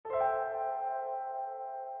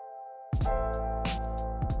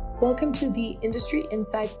Welcome to the Industry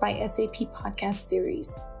Insights by SAP podcast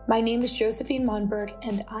series. My name is Josephine Monberg,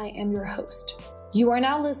 and I am your host. You are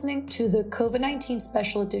now listening to the COVID-19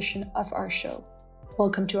 special edition of our show.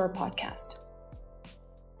 Welcome to our podcast.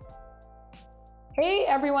 Hey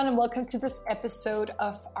everyone, and welcome to this episode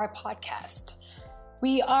of our podcast.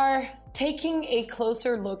 We are taking a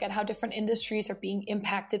closer look at how different industries are being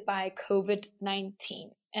impacted by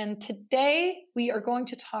COVID-19. And today we are going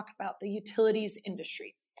to talk about the utilities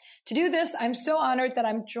industry. To do this, I'm so honored that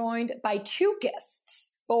I'm joined by two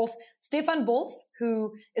guests, both Stefan Wolf,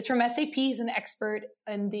 who is from SAP, he's an expert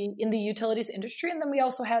in the utilities industry, and then we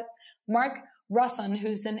also have Mark Rosson,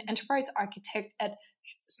 who's an enterprise architect at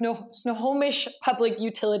Snohomish Public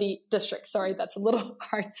Utility District. Sorry, that's a little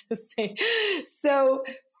hard to say. So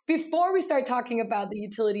before we start talking about the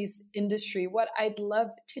utilities industry, what I'd love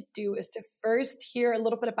to do is to first hear a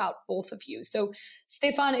little bit about both of you. So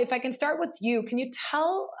Stefan, if I can start with you, can you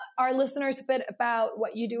tell our listeners a bit about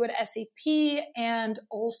what you do at SAP and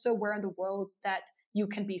also where in the world that you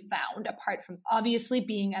can be found, apart from obviously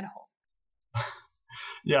being at home?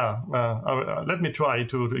 Let me try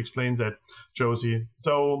to explain that, Josie.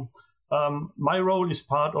 So my role is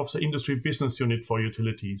part of the industry business unit for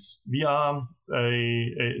utilities. We are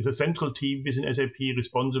the central team within SAP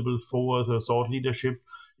responsible for the thought leadership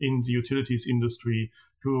in the utilities industry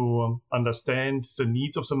to understand the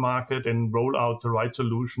needs of the market and roll out the right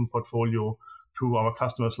solution portfolio to our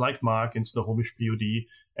customers like Mark in Snohomish PUD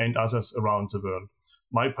and others around the world.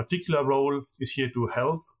 My particular role is here to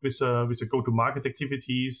help with the go-to-market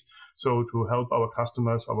activities, so to help our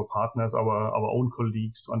customers, our partners, our own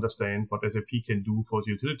colleagues to understand what SAP can do for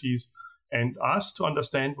the utilities and us to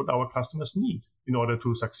understand what our customers need in order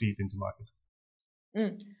to succeed in the market.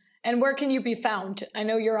 And where can you be found? I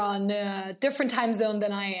know you're on a different time zone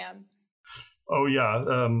than I am. Oh,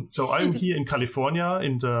 yeah. So I'm here in California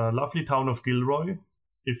in the lovely town of Gilroy.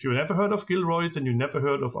 If you never heard of Gilroy, then you never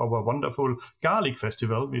heard of our wonderful garlic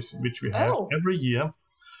festival, which we have every year.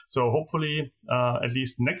 So hopefully, at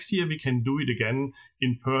least next year, we can do it again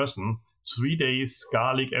in person. 3 days,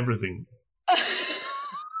 garlic, everything.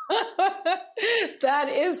 That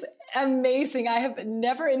is amazing. I have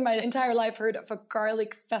never in my entire life heard of a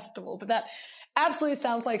garlic festival, but that absolutely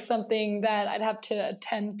sounds like something that I'd have to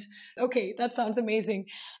attend. Okay, that sounds amazing.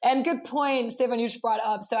 And good point, Stefan, you just brought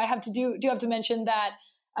up. So I have to mention that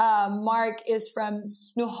Mark is from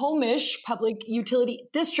Snohomish Public Utility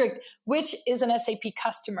District, which is an SAP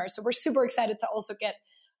customer. So we're super excited to also get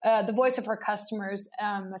the voice of our customers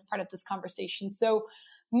as part of this conversation. So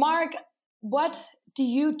Mark, what do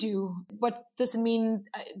you do? What does it mean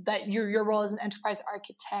that your role as an enterprise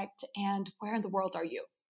architect, and where in the world are you?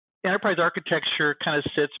 Enterprise architecture kind of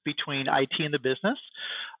sits between IT and the business.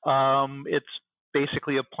 It's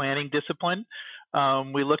basically a planning discipline.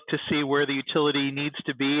 We look to see where the utility needs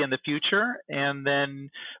to be in the future and then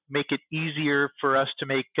make it easier for us to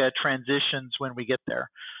make transitions when we get there.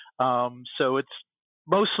 So it's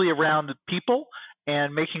mostly around the people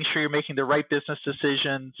and making sure you're making the right business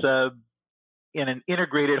decisions in an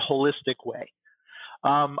integrated, holistic way.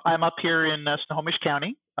 I'm up here in Snohomish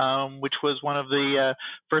County, which was one of the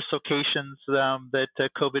first locations that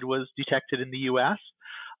COVID was detected in the U.S.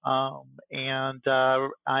 And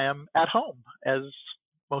I am at home, as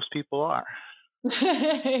most people are.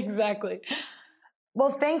 Exactly. Well,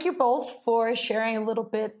 thank you both for sharing a little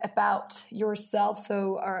bit about yourself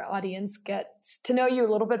so our audience gets to know you a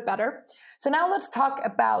little bit better. So now let's talk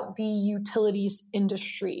about the utilities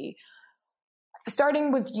industry.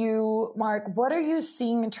 Starting with you, Mark, what are you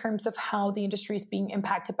seeing in terms of how the industry is being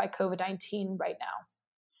impacted by COVID-19 right now?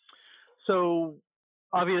 So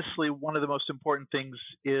obviously, one of the most important things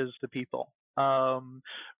is the people.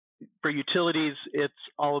 For utilities, it's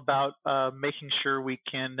all about making sure we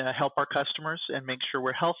can help our customers and make sure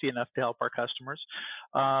we're healthy enough to help our customers.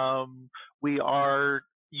 We are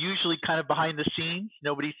usually kind of behind the scenes.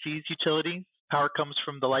 Nobody sees utilities. Power comes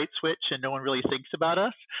from the light switch and no one really thinks about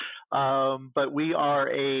us. But we are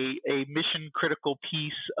a mission critical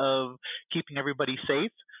piece of keeping everybody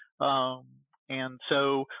safe. And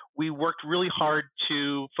so we worked really hard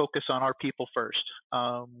to focus on our people first.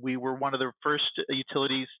 We were one of the first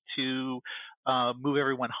utilities to move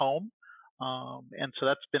everyone home. And so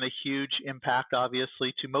that's been a huge impact,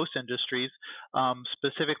 obviously, to most industries.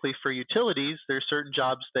 Specifically for utilities, there's certain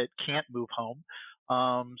jobs that can't move home.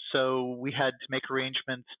 So we had to make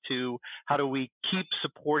arrangements to how do we keep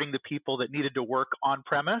supporting the people that needed to work on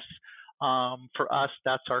premise. For us,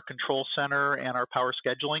 that's our control center and our power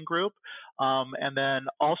scheduling group. And then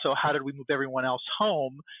also, how did we move everyone else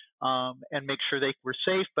home and make sure they were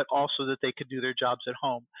safe, but also that they could do their jobs at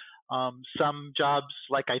home. Some jobs,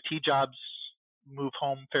 like IT jobs, move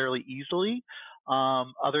home fairly easily.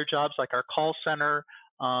 Other jobs, like our call center,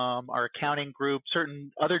 our accounting group,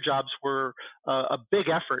 certain other jobs were a big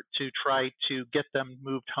effort to try to get them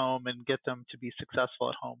moved home and get them to be successful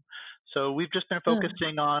at home. So we've just been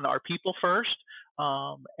focusing on our people first,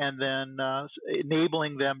 and then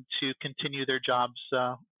enabling them to continue their jobs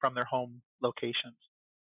from their home locations.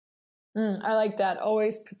 I like that.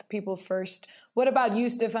 Always put the people first. What about you,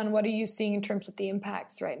 Stefan? What are you seeing in terms of the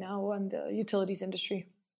impacts right now on the utilities industry?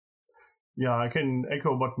 Yeah, I can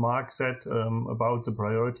echo what Mark said about the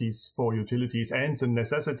priorities for utilities and the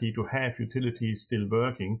necessity to have utilities still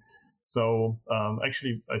working. So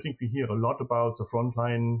actually, I think we hear a lot about the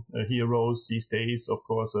frontline heroes these days, of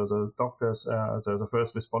course, the doctors, the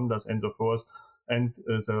first responders, and so forth, and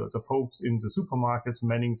the folks in the supermarkets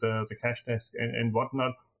manning the cash desk and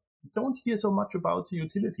whatnot. Don't hear so much about the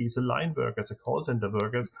utilities, the line workers, the call center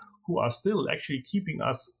workers, who are still actually keeping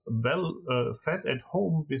us well fed at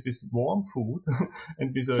home with warm food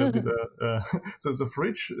and with so the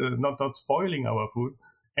fridge not spoiling our food,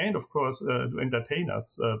 and of course to entertain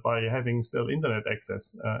us by having still internet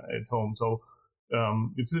access at home. So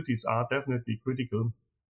utilities are definitely critical.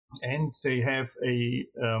 And they have a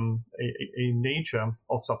nature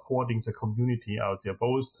of supporting the community out there,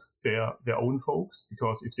 both their own folks,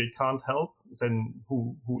 because if they can't help, then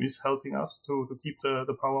who is helping us to keep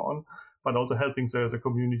the power on, but also helping the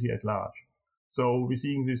community at large. So we're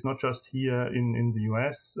seeing this not just here in the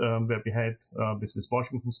US, where we had with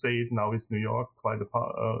Washington State, now with New York, quite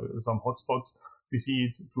some hotspots. We see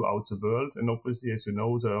it throughout the world, and obviously, as you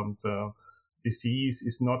know, the disease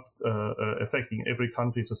is not affecting every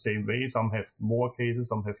country the same way. Some have more cases,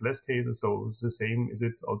 some have less cases. So it's the same is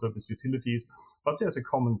it also with utilities. But there's a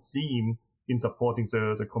common theme in supporting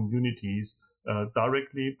the communities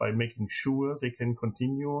directly by making sure they can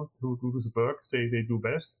continue to do the work they do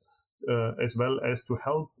best, as well as to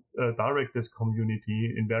help direct this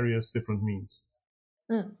community in various different means.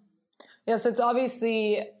 Yes, it's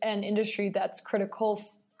obviously an industry that's critical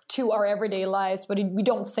to our everyday lives, but we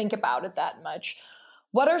don't think about it that much.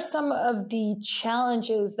 What are some of the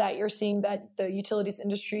challenges that you're seeing that the utilities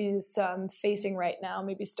industry is facing right now?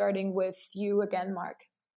 Maybe starting with you again, Mark.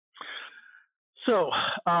 So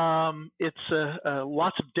it's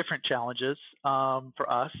lots of different challenges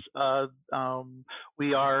for us.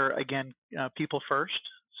 We are, again, people first.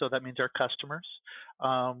 So that means our customers.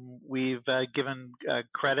 We've given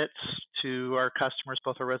credits to our customers,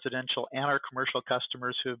 both our residential and our commercial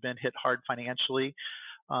customers who have been hit hard financially.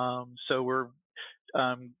 So we're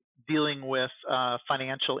dealing with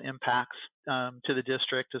financial impacts to the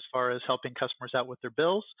district as far as helping customers out with their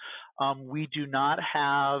bills. We do not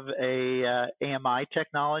have a AMI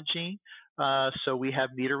technology, so we have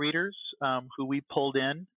meter readers who we pulled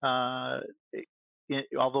in.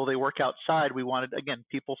 Although they work outside, we wanted, again,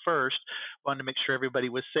 people first, wanted to make sure everybody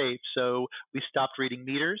was safe. So we stopped reading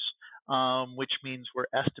meters, which means we're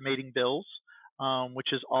estimating bills,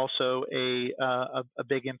 which is also a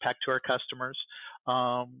big impact to our customers.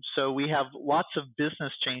 So we have lots of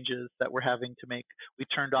business changes that we're having to make. We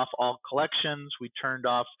turned off all collections. We turned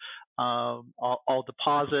off all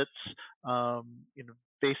deposits,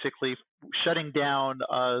 basically shutting down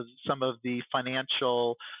some of the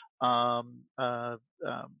financial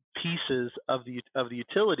pieces of the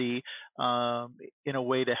utility in a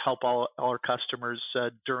way to help all our customers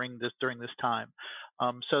during this time.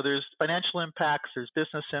 So there's financial impacts, there's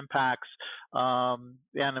business impacts,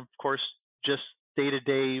 and of course just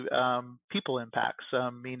day-to-day people impacts.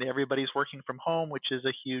 I mean, everybody's working from home, which is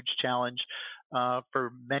a huge challenge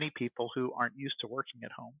for many people who aren't used to working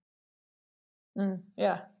at home.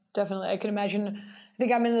 Yeah. Definitely. I can imagine. I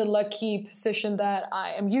think I'm in the lucky position that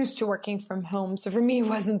I am used to working from home. So for me, it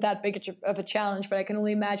wasn't that big of a challenge, but I can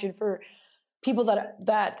only imagine for people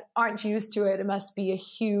that aren't used to it, it must be a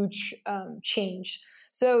huge change.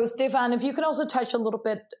 So Stefan, if you can also touch a little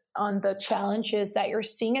bit on the challenges that you're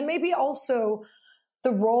seeing and maybe also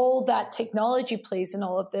the role that technology plays in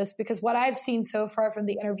all of this, because what I've seen so far from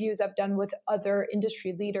the interviews I've done with other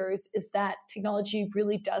industry leaders is that technology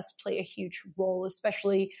really does play a huge role,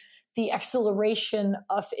 especially the acceleration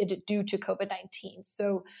of it due to COVID-19.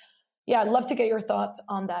 So yeah, I'd love to get your thoughts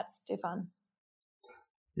on that, Stefan.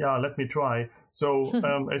 Yeah, let me try. So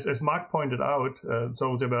as Mark pointed out,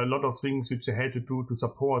 so there were a lot of things which they had to do to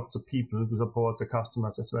support the people, to support the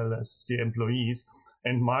customers as well as the employees.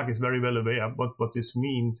 And Mark is very well aware of what this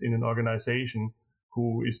means in an organization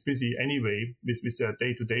who is busy anyway with their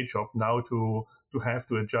day-to-day job now to have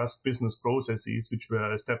to adjust business processes which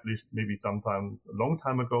were established maybe sometime a long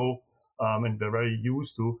time ago, and they're very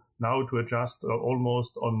used to now to adjust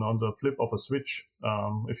almost on the flip of a switch,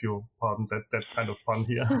 if you pardon that kind of pun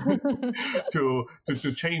here,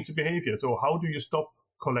 to change the behavior. So how do you stop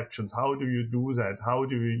collections? How do you do that? How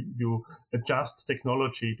do you adjust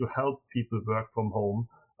technology to help people work from home?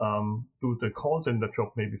 Do the call center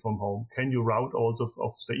job maybe from home? Can you route all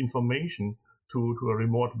of the information to a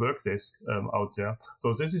remote work desk out there?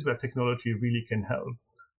 So this is where technology really can help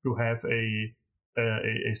to have a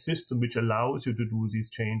system which allows you to do these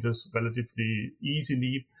changes relatively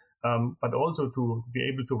easily, but also to be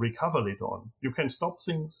able to recover later on. You can stop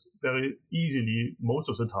things very easily most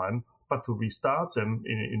of the time, but to restart them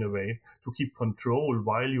in a way to keep control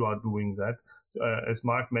while you are doing that. As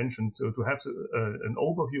Mark mentioned, to have an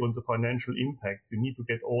overview on the financial impact, you need to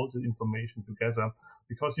get all the information together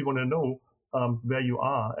because you want to know where you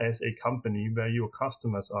are as a company, where your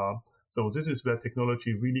customers are. So this is where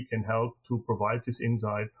technology really can help to provide this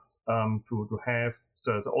insight, to have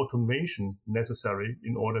the automation necessary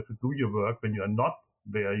in order to do your work when you are not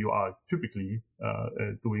where you are typically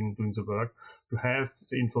doing the work, to have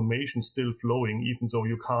the information still flowing, even though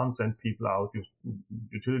you can't send people out.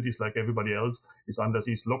 Utilities, like everybody else, is under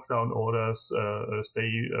these lockdown orders,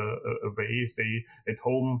 stay away, stay at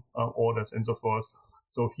home orders, and so forth.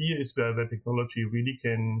 So here is where technology really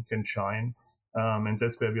can shine. And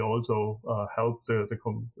that's where we also help the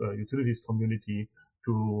utilities community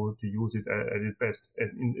to use it at its best.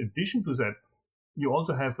 And in addition to that, you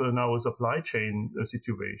also have now a supply chain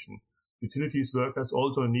situation. Utilities workers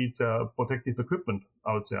also need protective equipment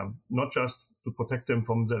out there, not just to protect them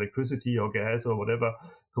from the electricity or gas or whatever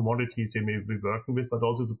commodities they may be working with, but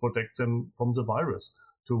also to protect them from the virus,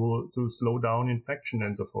 to slow down infection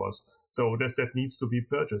and so forth. So that needs to be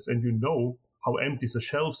purchased. And you know how empty the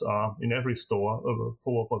shelves are in every store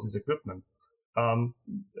for this equipment.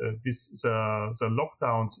 With the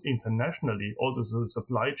lockdowns internationally, also the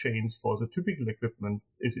supply chains for the typical equipment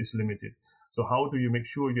is limited. So how do you make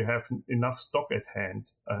sure you have enough stock at hand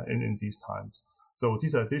in these times? So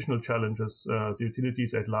these are additional challenges the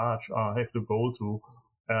utilities at large have to go through,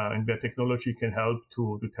 and where technology can help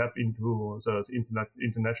to tap into the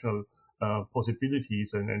international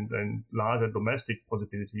possibilities and larger domestic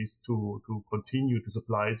possibilities to continue to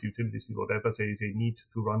supply the utilities with whatever they need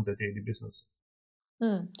to run their daily business.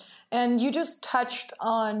 And you just touched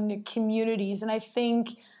on communities, and I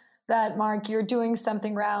think that, Mark, you're doing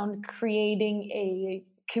something around creating a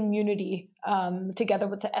community together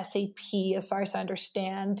with the SAP, as far as I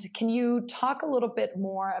understand. Can you talk a little bit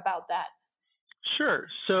more about that? Sure.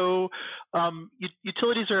 So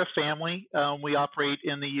utilities are a family. We operate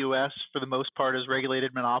in the U.S. for the most part as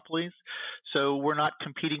regulated monopolies. So we're not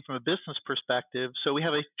competing from a business perspective. So we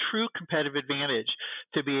have a true competitive advantage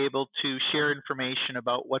to be able to share information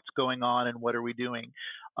about what's going on and what are we doing.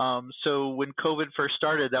 So when COVID first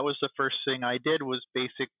started, that was the first thing I did, was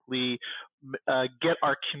basically get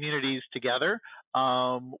our communities together.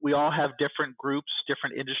 We all have different groups,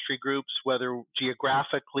 different industry groups, whether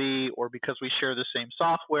geographically or because we share the same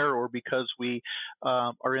software or because we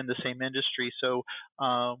are in the same industry. So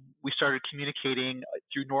we started communicating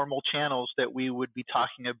through normal channels that we would be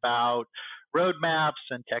talking about roadmaps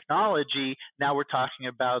and technology. Now we're talking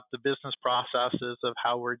about the business processes of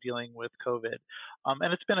how we're dealing with COVID.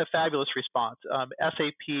 And it's been a fabulous response.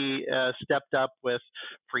 SAP stepped up with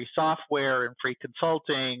free software and free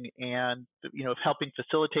consulting, and helping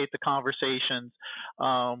facilitate the conversations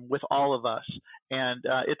with all of us. And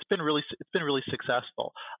it's been really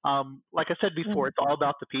successful. Like I said before, it's all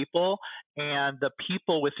about the people, and the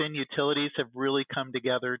people within utilities have really come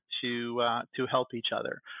together to help each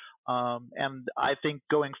other. And I think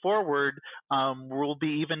going forward, we'll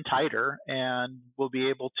be even tighter, and we'll be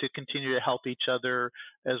able to continue to help each other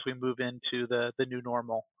as we move into the new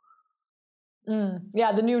normal.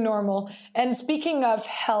 Yeah, the new normal. And speaking of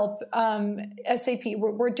help, SAP,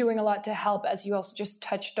 we're doing a lot to help, as you also just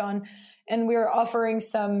touched on, and we're offering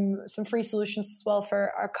some free solutions as well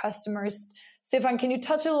for our customers. Stefan, can you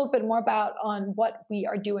touch a little bit more on what we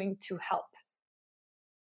are doing to help?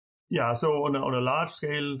 Yeah, so on a large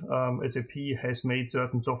scale, SAP has made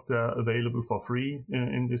certain software available for free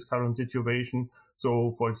in this current situation.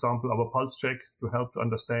 So, for example, our Pulse Check to help to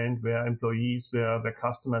understand where employees, where their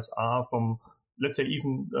customers are from, let's say,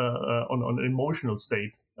 even on an emotional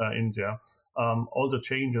state in there. All the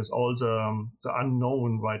changes, all the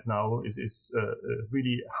unknown right now is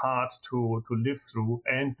really hard to live through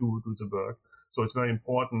and do the work. So it's very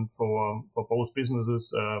important for both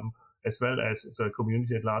businesses as well as the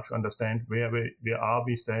community at large, understand where are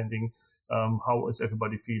we standing, how is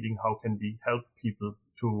everybody feeling, how can we help people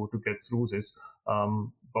to get through this,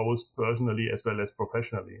 both personally as well as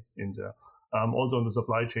professionally in there. Also on the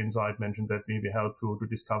supply chain side, mentioned that we help to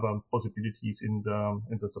discover possibilities in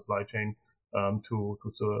the supply chain, to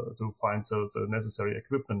find the necessary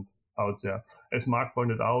equipment out there. As Mark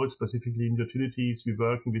pointed out, specifically in utilities, we're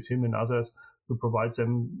working with him and others to provide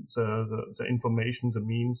them the information, the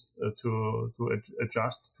means to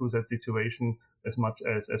adjust to that situation as much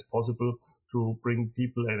as possible, to bring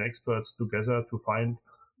people and experts together to find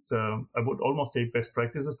I would almost say best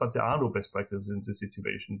practices, but there are no best practices in this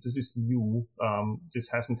situation. This is new. This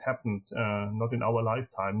hasn't happened, not in our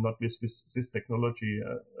lifetime, not with this technology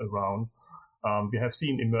around. We have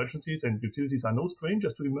seen emergencies, and utilities are no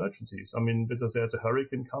strangers to emergencies. I mean, whether there's a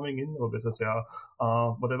hurricane coming in or whether there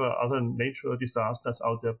are whatever other natural disasters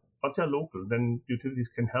out there, but they're local, then utilities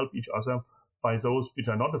can help each other by those which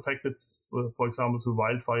are not affected. For example, through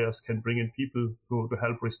wildfires can bring in people to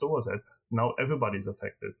help restore that. Now everybody's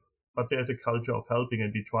affected. But there's a culture of helping,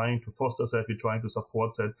 and we're trying to foster that, we're trying to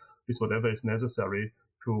support that with whatever is necessary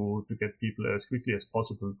to get people as quickly as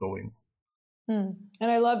possible going. And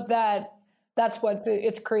I love that. That's what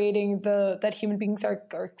it's creating, that human beings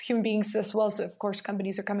as well as, of course,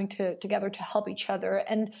 companies are coming together to help each other.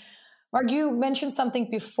 And Mark, you mentioned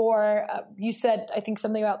something before. You said, I think,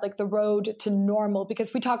 something about like the road to normal,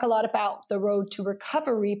 because we talk a lot about the road to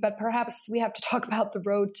recovery, but perhaps we have to talk about the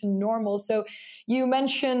road to normal. So you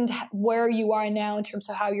mentioned where you are now in terms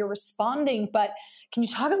of how you're responding, but can you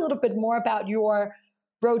talk a little bit more about your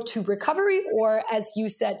road to recovery, or as you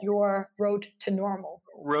said, your road to normal?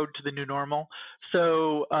 Road to the new normal.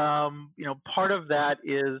 So, part of that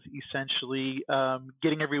is essentially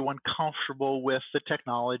getting everyone comfortable with the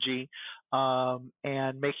technology,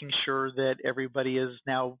 and making sure that everybody is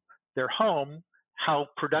now their home. How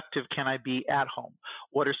productive can I be at home?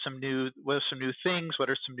 What are some new things?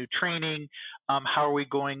 What are some new training? How are we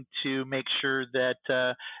going to make sure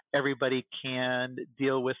that everybody can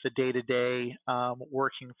deal with the day-to-day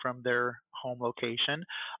working from their home location?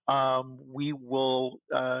 We will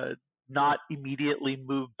not immediately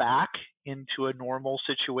move back into a normal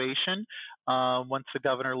situation. Once the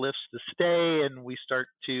governor lifts the stay and we start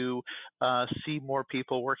to see more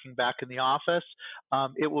people working back in the office,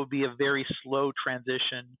 it will be a very slow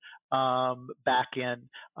transition back in.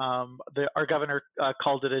 Our governor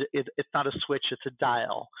called it's not a switch, it's a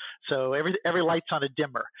dial. So every light's on a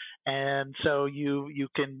dimmer, and so you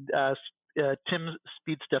can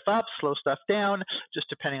speed stuff up, slow stuff down, just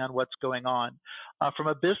depending on what's going on. From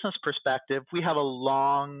a business perspective, we have a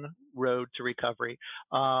long road to recovery.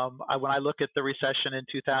 When I look at the recession in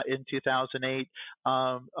 2008,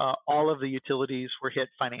 all of the utilities were hit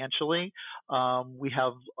financially. We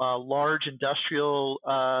have large industrial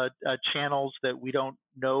channels that we don't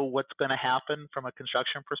know what's going to happen from a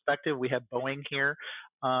construction perspective. We have Boeing here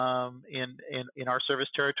in our service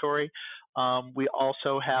territory. We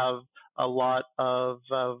also have a lot of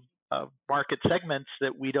market segments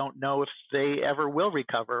that we don't know if they ever will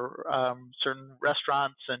recover, certain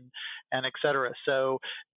restaurants and et cetera. So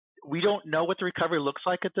we don't know what the recovery looks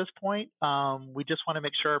like at this point. We just want to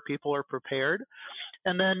make sure our people are prepared.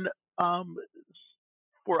 And then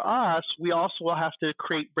for us, we also will have to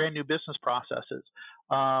create brand new business processes.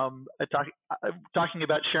 Talking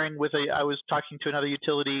about sharing I was talking to another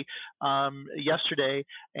utility yesterday,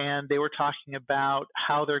 and they were talking about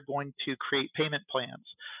how they're going to create payment plans.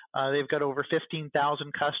 They've got over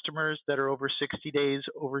 15,000 customers that are over 60 days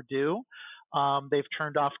overdue. They've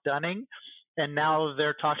turned off Dunning, and now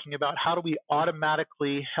they're talking about how do we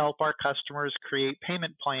automatically help our customers create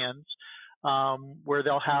payment plans where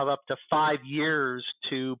they'll have up to 5 years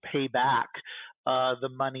to pay back the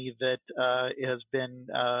money that has been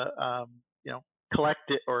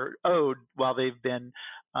collected or owed while they've been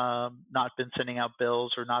not been sending out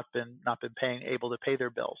bills or not been able to pay their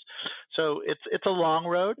bills. So it's a long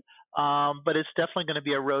road, but it's definitely going to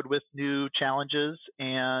be a road with new challenges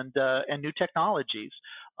and new technologies.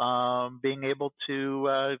 Being able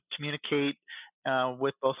to communicate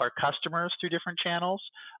with both our customers through different channels.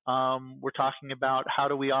 We're talking about how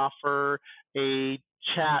do we offer a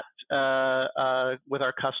chat with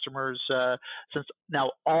our customers, since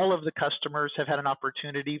now all of the customers have had an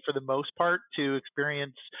opportunity for the most part to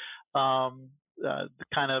experience the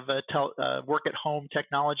kind of work at home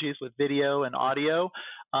technologies with video and audio.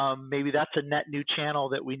 maybe that's a net new channel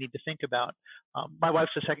that we need to think about. My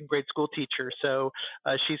wife's a second grade school teacher, so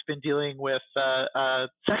she's been dealing with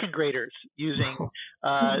second graders using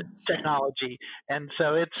technology, and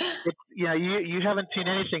so it's you haven't seen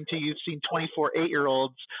anything till you've seen 24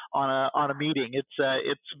 8-year-olds on a meeting. It's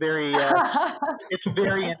very it's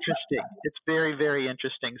very interesting. It's very, very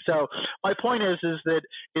interesting. So my point is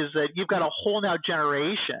that you've got a whole now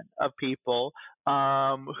generation of people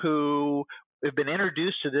who have been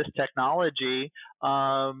introduced to this technology,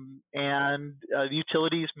 and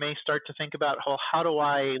utilities may start to think about how do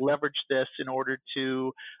I leverage this in order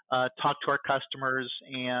to talk to our customers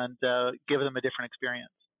and give them a different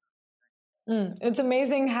experience. It's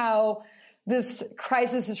amazing how this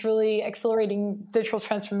crisis is really accelerating digital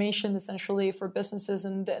transformation essentially for businesses,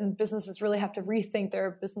 and businesses really have to rethink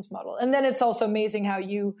their business model. And then it's also amazing how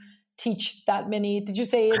you teach that many, did you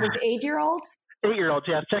say it was 8-year-olds? 8-year-olds,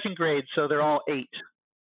 yeah, second grade, so they're all 8.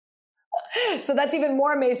 So that's even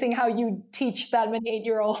more amazing how you teach that many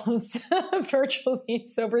 8-year-olds virtually.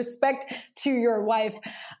 So respect to your wife.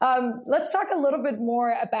 Let's talk a little bit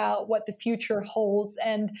more about what the future holds.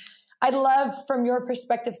 And I'd love from your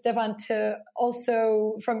perspective, Stefan, to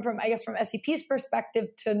also from SAP's perspective,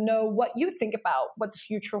 to know what you think about what the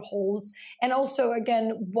future holds. And also,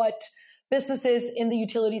 again, what businesses in the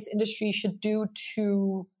utilities industry should do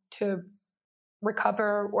to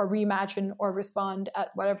recover or reimagine or respond at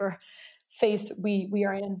whatever phase we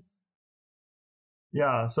are in.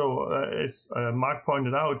 Yeah, so as Mark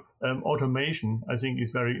pointed out, automation, I think, is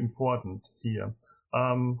very important here.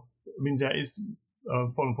 I mean, there is,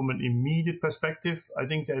 from an immediate perspective, I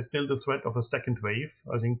think there's still the threat of a second wave.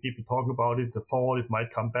 I think people talk about it, the fall, it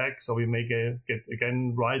might come back, so we may get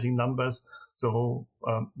again rising numbers. So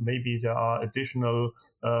maybe there are additional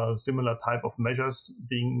similar type of measures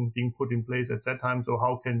being put in place at that time. So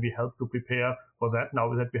how can we help to prepare for that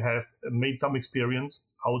now that we have made some experience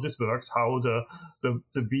how this works, how the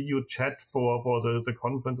video chat for the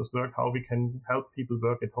conferences work, how we can help people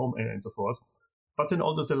work at home and so forth. But then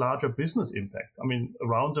also the larger business impact. I mean,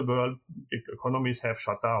 around the world, big economies have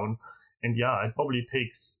shut down. And yeah, it probably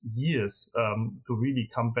takes years to really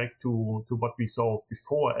come back to what we saw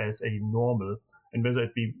before as a normal. And whether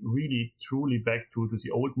it be really truly back to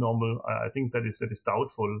the old normal, I think that is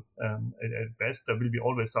doubtful. At best, there will be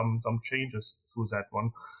always some changes through that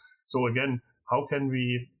one. So again, how can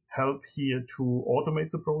we help here to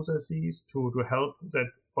automate the processes, to help that,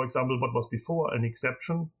 for example, what was before an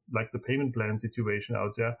exception, like the payment plan situation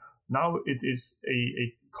out there, now it is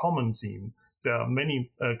a common theme. There are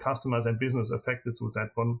many customers and business affected through that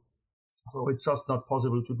one. So it's just not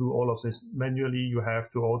possible to do all of this manually. You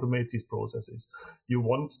have to automate these processes. You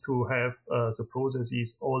want to have the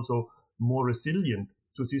processes also more resilient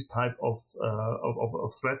to this type of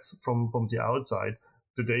threats from the outside.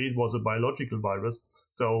 Today it was a biological virus,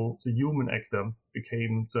 so the human actor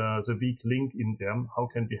became the weak link in there. How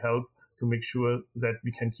can we help to make sure that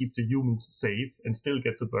we can keep the humans safe and still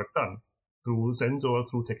get the work done? Through sensor,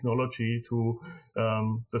 through technology, through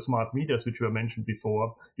the smart meters, which were mentioned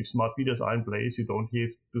before. If smart meters are in place, you don't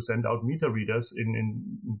have to send out meter readers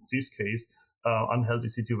in this case, unhealthy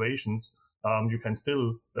situations. You can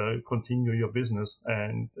still continue your business,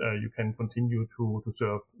 and you can continue to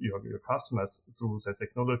serve your customers through that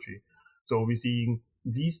technology. So we're seeing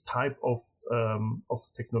these type of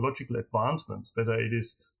technological advancements, whether it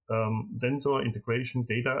is sensor integration,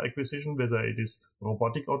 data acquisition, whether it is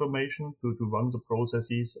robotic automation to run the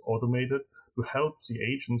processes automated, to help the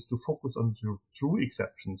agents to focus on the true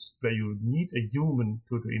exceptions where you need a human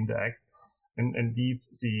to interact, and leave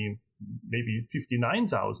the maybe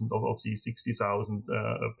 59,000 of these 60,000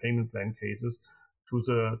 payment plan cases to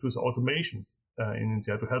the automation in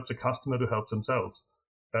there to help the customer to help themselves.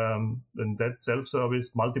 And that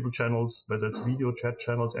self-service, multiple channels, whether it's video chat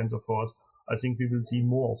channels and so forth, I think we will see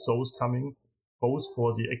more of those coming, both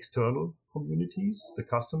for the external communities, the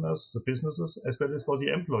customers, the businesses, as well as for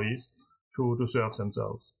the employees to serve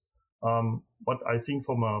themselves. But I think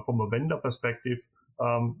from a vendor perspective,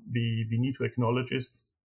 we need to acknowledge is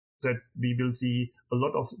that we will see a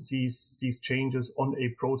lot of these changes on a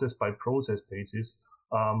process by process basis.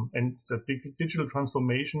 And the digital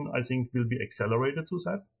transformation, I think, will be accelerated through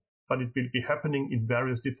that. But it will be happening in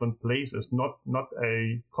various different places, not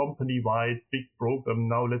a company-wide big program.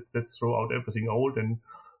 Now let's throw out everything old and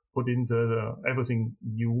put in everything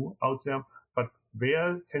new out there. But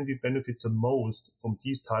where can we benefit the most from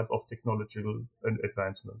these type of technological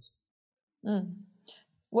advancements?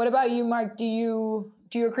 What about you, Mark? Do you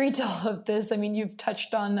agree to all of this? I mean, you've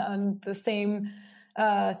touched on the same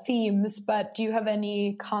themes, but do you have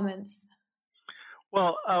any comments?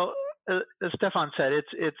 Well, Stefan said,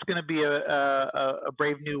 it's going to be a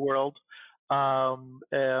brave new world.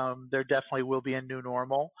 There definitely will be a new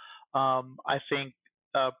normal. I think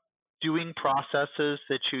doing processes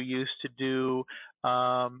that you used to do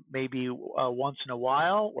maybe once in a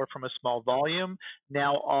while or from a small volume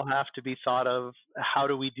now all have to be thought of. How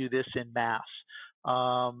do we do this in mass?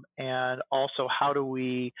 And also, how do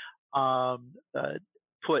we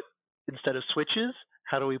put, instead of switches,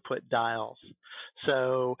 how do we put dials?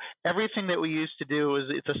 So everything that we used to do is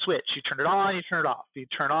it's a switch. You turn it on, you turn it off. You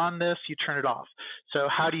turn on this, you turn it off. So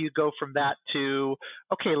how do you go from that to,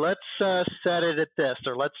 okay, let's set it at this,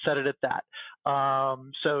 or let's set it at that.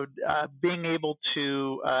 So being able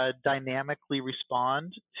to dynamically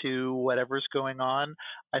respond to whatever's going on,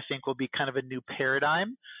 I think will be kind of a new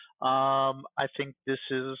paradigm. I think this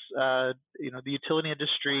is, the utility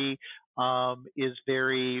industry is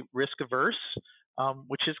very risk averse,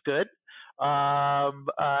 which is good.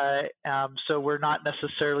 So we're not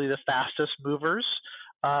necessarily the fastest movers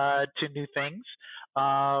to new things.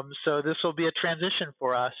 So this will be a transition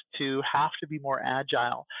for us to have to be more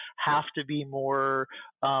agile, have to be more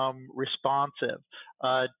responsive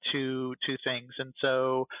to things. And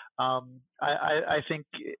so I think,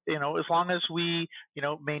 as long as we,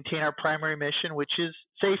 maintain our primary mission, which is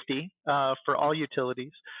safety for all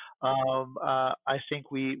utilities, I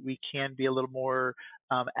think we can be a little more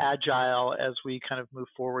agile as we kind of move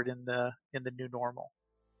forward in the new normal.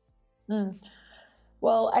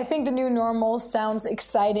 Well, I think the new normal sounds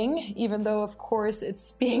exciting, even though, of course,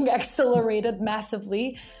 it's being accelerated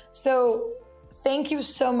massively. So thank you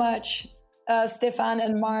so much, Stefan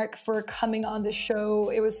and Mark, for coming on the show.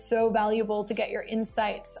 It was so valuable to get your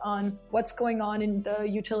insights on what's going on in the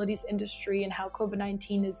utilities industry and how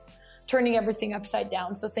COVID-19 is turning everything upside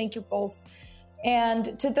down. So thank you both.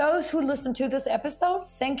 And to those who listened to this episode,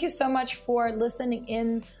 thank you so much for listening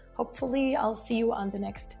in. Hopefully, I'll see you on the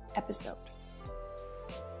next episode.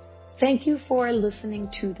 Thank you for listening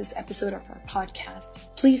to this episode of our podcast.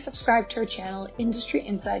 Please subscribe to our channel, Industry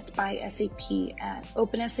Insights by SAP, at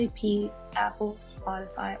OpenSAP, Apple,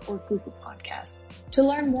 Spotify, or Google Podcasts. To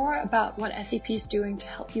learn more about what SAP is doing to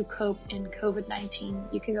help you cope in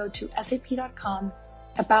COVID-19, you can go to sap.com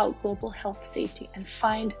about global health safety and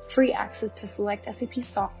find free access to select SAP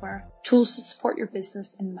software, tools to support your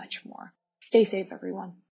business, and much more. Stay safe,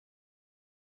 everyone.